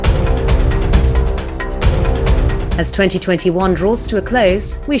As 2021 draws to a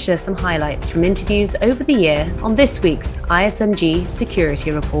close, we share some highlights from interviews over the year on this week's ISMG Security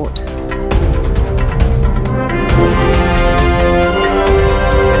Report.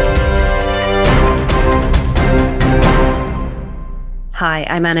 Hi,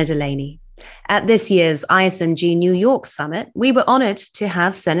 I'm Anna Delaney. At this year's ISMG New York Summit, we were honored to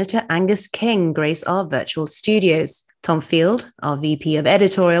have Senator Angus King grace our virtual studios. Tom Field, our VP of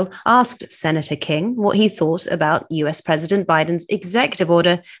Editorial, asked Senator King what he thought about US President Biden's executive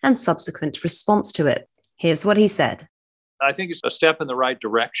order and subsequent response to it. Here's what he said. I think it's a step in the right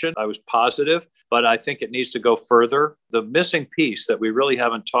direction. I was positive, but I think it needs to go further. The missing piece that we really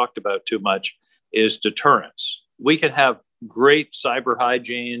haven't talked about too much is deterrence. We can have great cyber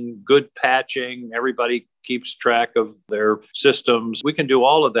hygiene, good patching, everybody keeps track of their systems. We can do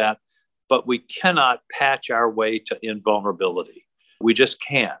all of that, but we cannot patch our way to invulnerability. We just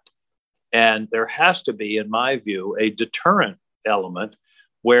can't. And there has to be, in my view, a deterrent element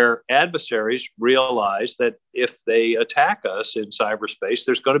where adversaries realize that if they attack us in cyberspace,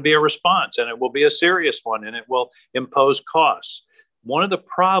 there's going to be a response, and it will be a serious one, and it will impose costs. One of the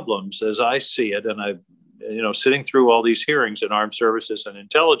problems, as I see it, and I've sitting through all these hearings in armed services and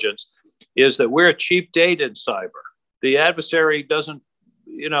intelligence, is that we're a cheap date in cyber. The adversary doesn't,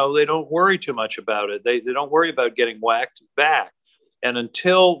 they don't worry too much about it. They don't worry about getting whacked back. And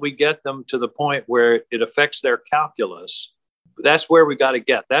until we get them to the point where it affects their calculus, that's where we got to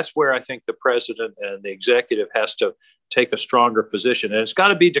get. That's where I think the president and the executive has to take a stronger position. And it's got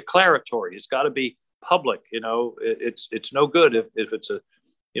to be declaratory. It's got to be public. It's no good if it's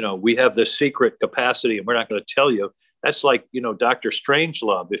we have this secret capacity and we're not going to tell you. That's like, Dr.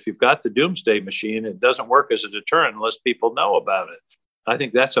 Strangelove. If you've got the doomsday machine, it doesn't work as a deterrent unless people know about it. I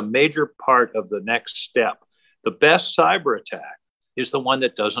think that's a major part of the next step. The best cyber attack is the one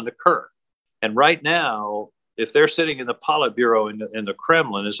that doesn't occur. And right now, if they're sitting in the Politburo in the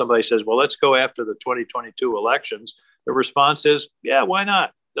Kremlin and somebody says, well, let's go after the 2022 elections, the response is, yeah, why not?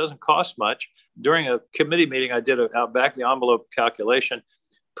 It doesn't cost much. During a committee meeting, I did out back the envelope calculation.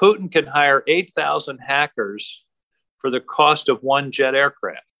 Putin can hire 8,000 hackers for the cost of one jet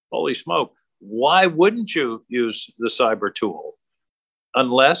aircraft. Holy smoke. Why wouldn't you use the cyber tool?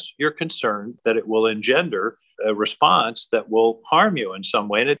 Unless you're concerned that it will engender a response that will harm you in some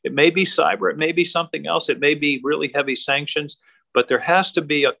way. And it may be cyber, it may be something else, it may be really heavy sanctions, but there has to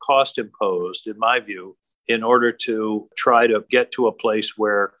be a cost imposed, in my view, in order to try to get to a place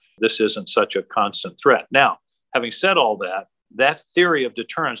where this isn't such a constant threat. Now, having said all that, that theory of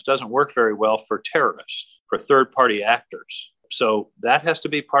deterrence doesn't work very well for terrorists, for third-party actors. So that has to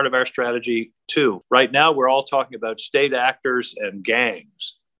be part of our strategy too. Right now, we're all talking about state actors and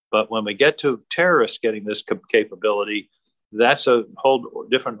gangs. But when we get to terrorists getting this capability, that's a whole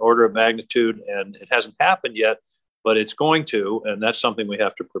different order of magnitude. And it hasn't happened yet, but it's going to. And that's something we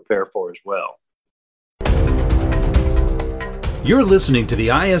have to prepare for as well. You're listening to the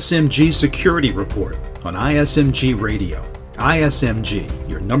ISMG Security Report on ISMG Radio. ISMG,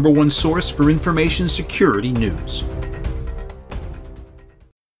 your number one source for information security news.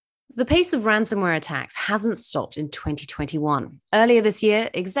 The pace of ransomware attacks hasn't stopped in 2021. Earlier this year,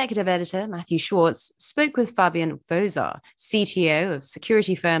 executive editor Matthew Schwartz spoke with Fabian Vozar, CTO of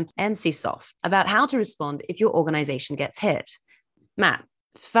security firm MCSoft, about how to respond if your organization gets hit. Matt,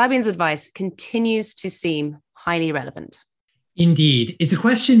 Fabian's advice continues to seem highly relevant. Indeed. It's a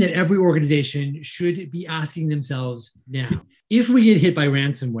question that every organization should be asking themselves now. If we get hit by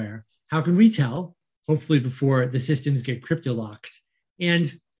ransomware, how can we tell? Hopefully before the systems get crypto locked.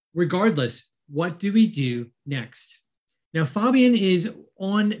 And regardless, what do we do next? Now, Fabian is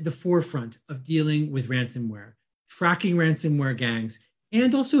on the forefront of dealing with ransomware, tracking ransomware gangs,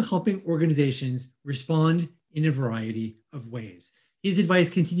 and also helping organizations respond in a variety of ways. His advice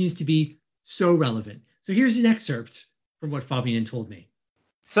continues to be so relevant. So here's an excerpt from what Fabian told me.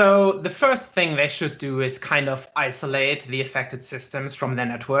 So the first thing they should do is kind of isolate the affected systems from their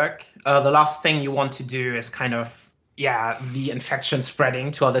network. The last thing you want to do is kind of the infection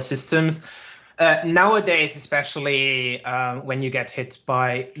spreading to other systems. Nowadays, especially when you get hit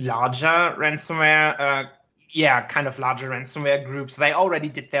by larger ransomware, larger ransomware groups, they already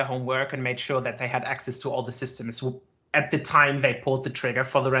did their homework and made sure that they had access to all the systems at the time they pulled the trigger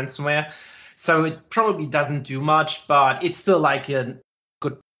for the ransomware. So it probably doesn't do much, but it's still like a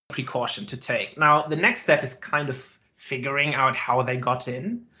good precaution to take. Now, the next step is kind of figuring out how they got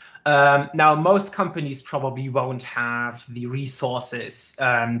in. Now, most companies probably won't have the resources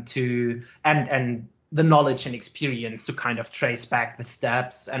and the knowledge and experience to kind of trace back the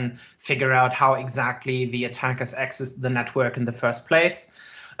steps and figure out how exactly the attackers accessed the network in the first place.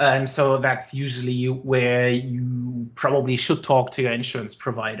 So that's usually where you probably should talk to your insurance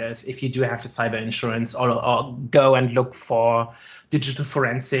providers if you do have a cyber insurance, or go and look for digital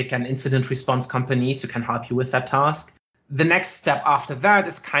forensic and incident response companies who can help you with that task. The next step after that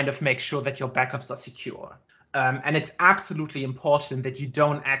is kind of make sure that your backups are secure. And it's absolutely important that you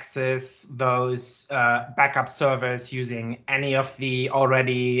don't access those backup servers using any of the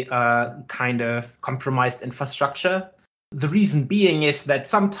already kind of compromised infrastructure. The reason being is that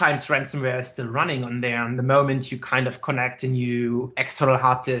sometimes ransomware is still running on there, and the moment you kind of connect a new external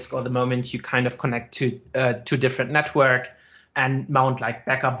hard disk, or the moment you kind of connect to a different network and mount like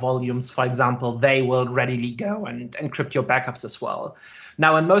backup volumes, for example, they will readily go and encrypt your backups as well.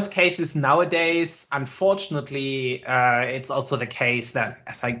 Now, in most cases nowadays, unfortunately, it's also the case that,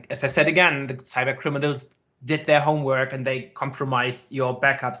 as I said again, the cyber criminals did their homework and they compromised your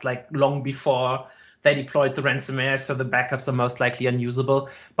backups like long before they deployed the ransomware, so the backups are most likely unusable,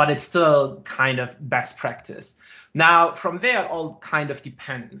 but it's still kind of best practice. Now, from there, it all kind of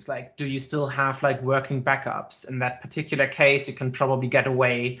depends. Like, do you still have like working backups? In that particular case, you can probably get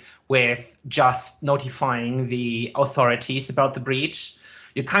away with just notifying the authorities about the breach.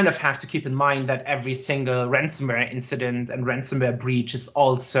 You kind of have to keep in mind that every single ransomware incident and ransomware breach is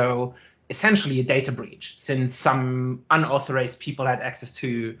also essentially a data breach, since some unauthorized people had access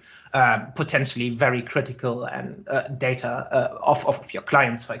to potentially very critical and data of your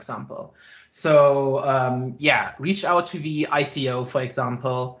clients, for example. So reach out to the ICO, for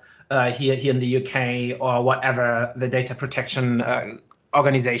example, here in the UK, or whatever the data protection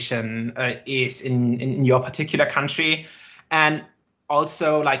organization is in your particular country. And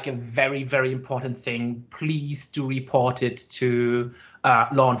also, like a very, very important thing, please do report it to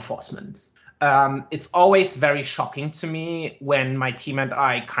law enforcement. It's always very shocking to me when my team and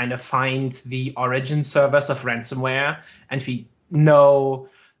I kind of find the origin servers of ransomware, and we know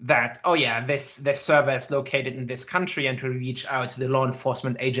that, oh yeah, this server is located in this country, and we reach out to the law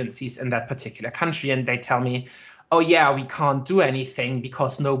enforcement agencies in that particular country, and they tell me, oh yeah, we can't do anything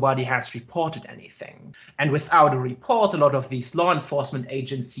because nobody has reported anything. And without a report, a lot of these law enforcement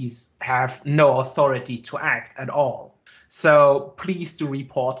agencies have no authority to act at all. So please do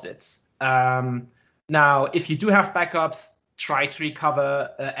report it. Now, if you do have backups, try to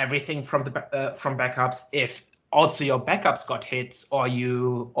recover everything from backups. If also your backups got hit, or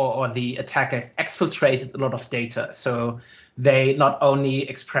the attackers exfiltrated a lot of data, so they not only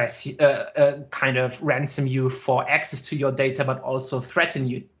express kind of ransom you for access to your data, but also threaten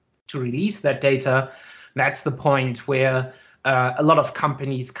you to release that data, that's the point where a lot of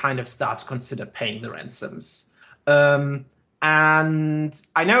companies kind of start to consider paying the ransoms. And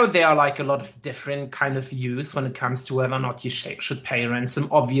I know there are like a lot of different kind of views when it comes to whether or not you should pay ransom.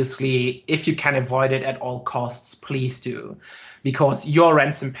 Obviously, if you can avoid it at all costs, please do, because your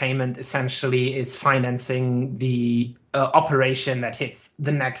ransom payment essentially is financing the operation that hits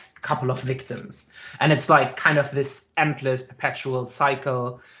the next couple of victims. And it's like kind of this endless perpetual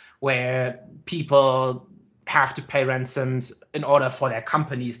cycle where people have to pay ransoms in order for their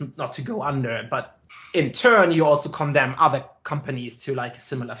companies not to go under. But in turn, you also condemn other companies to like a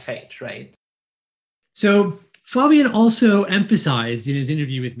similar fate, right? So Fabian also emphasized in his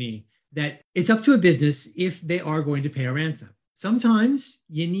interview with me that it's up to a business if they are going to pay a ransom. Sometimes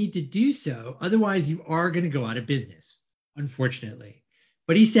you need to do so, otherwise you are going to go out of business, unfortunately.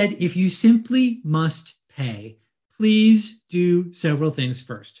 But he said, if you simply must pay, please do several things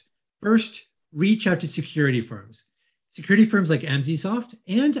first. First, reach out to security firms. Security firms like Emsisoft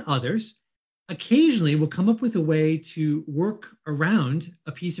and others occasionally will come up with a way to work around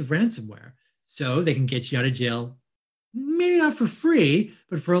a piece of ransomware so they can get you out of jail, maybe not for free,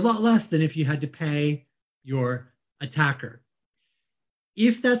 but for a lot less than if you had to pay your attacker.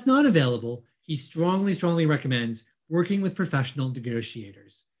 If that's not available, he strongly, strongly recommends working with professional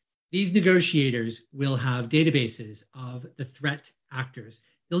negotiators. These negotiators will have databases of the threat actors.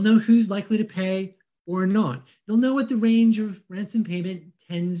 They'll know who's likely to pay or not. They'll know what the range of ransom payment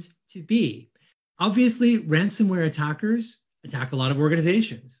tends to be. Obviously, ransomware attackers attack a lot of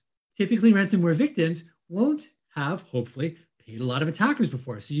organizations. Typically, ransomware victims won't have, hopefully, paid a lot of attackers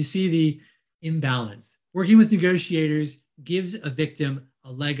before. So you see the imbalance. Working with negotiators gives a victim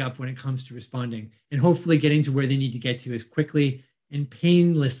a leg up when it comes to responding and hopefully getting to where they need to get to as quickly and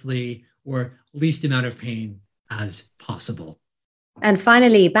painlessly, or least amount of pain as possible. And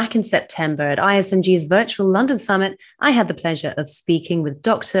finally, back in September at ISMG's virtual London Summit, I had the pleasure of speaking with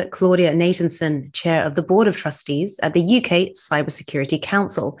Dr. Claudia Nathanson, Chair of the Board of Trustees at the UK Cybersecurity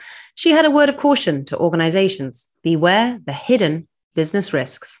Council. She had a word of caution to organisations: beware the hidden business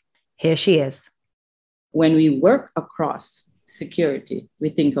risks. Here she is. When we work across security, we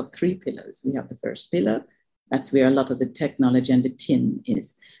think of three pillars. We have the first pillar. That's where a lot of the technology and the tin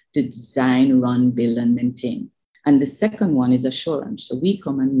is, to design, run, build, and maintain. And the second one is assurance. So we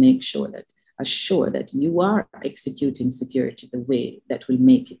come and make sure that, assure that you are executing security the way that will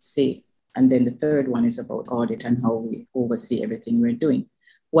make it safe. And then the third one is about audit and how we oversee everything we're doing.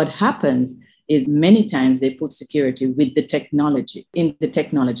 What happens is many times they put security with the technology, in the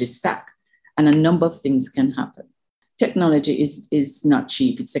technology stack, and a number of things can happen. Technology is not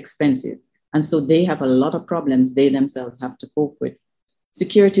cheap, it's expensive. And so they have a lot of problems they themselves have to cope with.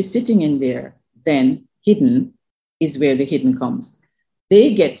 Security sitting in there, then hidden, is where the hidden comes.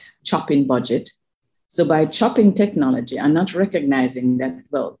 They get chopping budget. So by chopping technology and not recognizing that,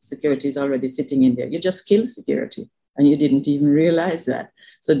 well, security is already sitting in there, you just kill security and you didn't even realize that.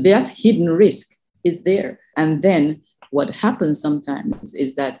 So that hidden risk is there. And then what happens sometimes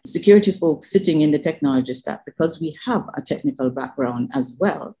is that security folks sitting in the technology stack, because we have a technical background as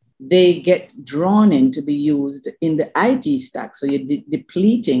well, they get drawn in to be used in the IT stack. So you're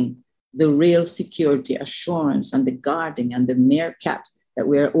depleting the real security assurance and the guarding and the meerkat that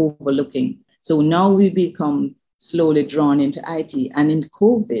we're overlooking. So now we become slowly drawn into IT. And in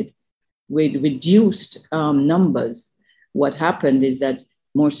COVID, with reduced numbers, what happened is that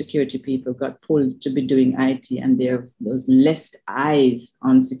more security people got pulled to be doing IT, and there was less eyes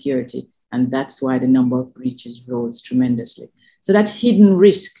on security. And that's why the number of breaches rose tremendously. So that hidden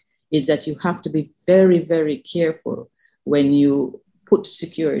risk is that you have to be very, very careful when you put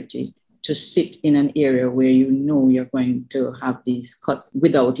security to sit in an area where you know you're going to have these cuts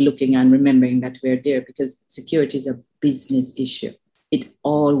without looking and remembering that we're there, because security is a business issue. It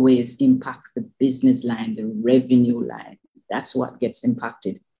always impacts the business line, the revenue line. That's what gets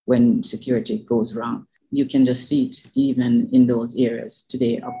impacted when security goes wrong. You can just see it even in those areas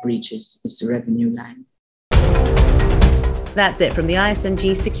today of breaches. It's the revenue line. That's it from the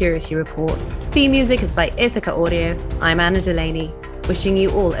ISMG Security Report. Theme music is by Ithaca Audio. I'm Anna Delaney, wishing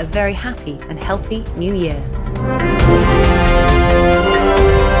you all a very happy and healthy new year.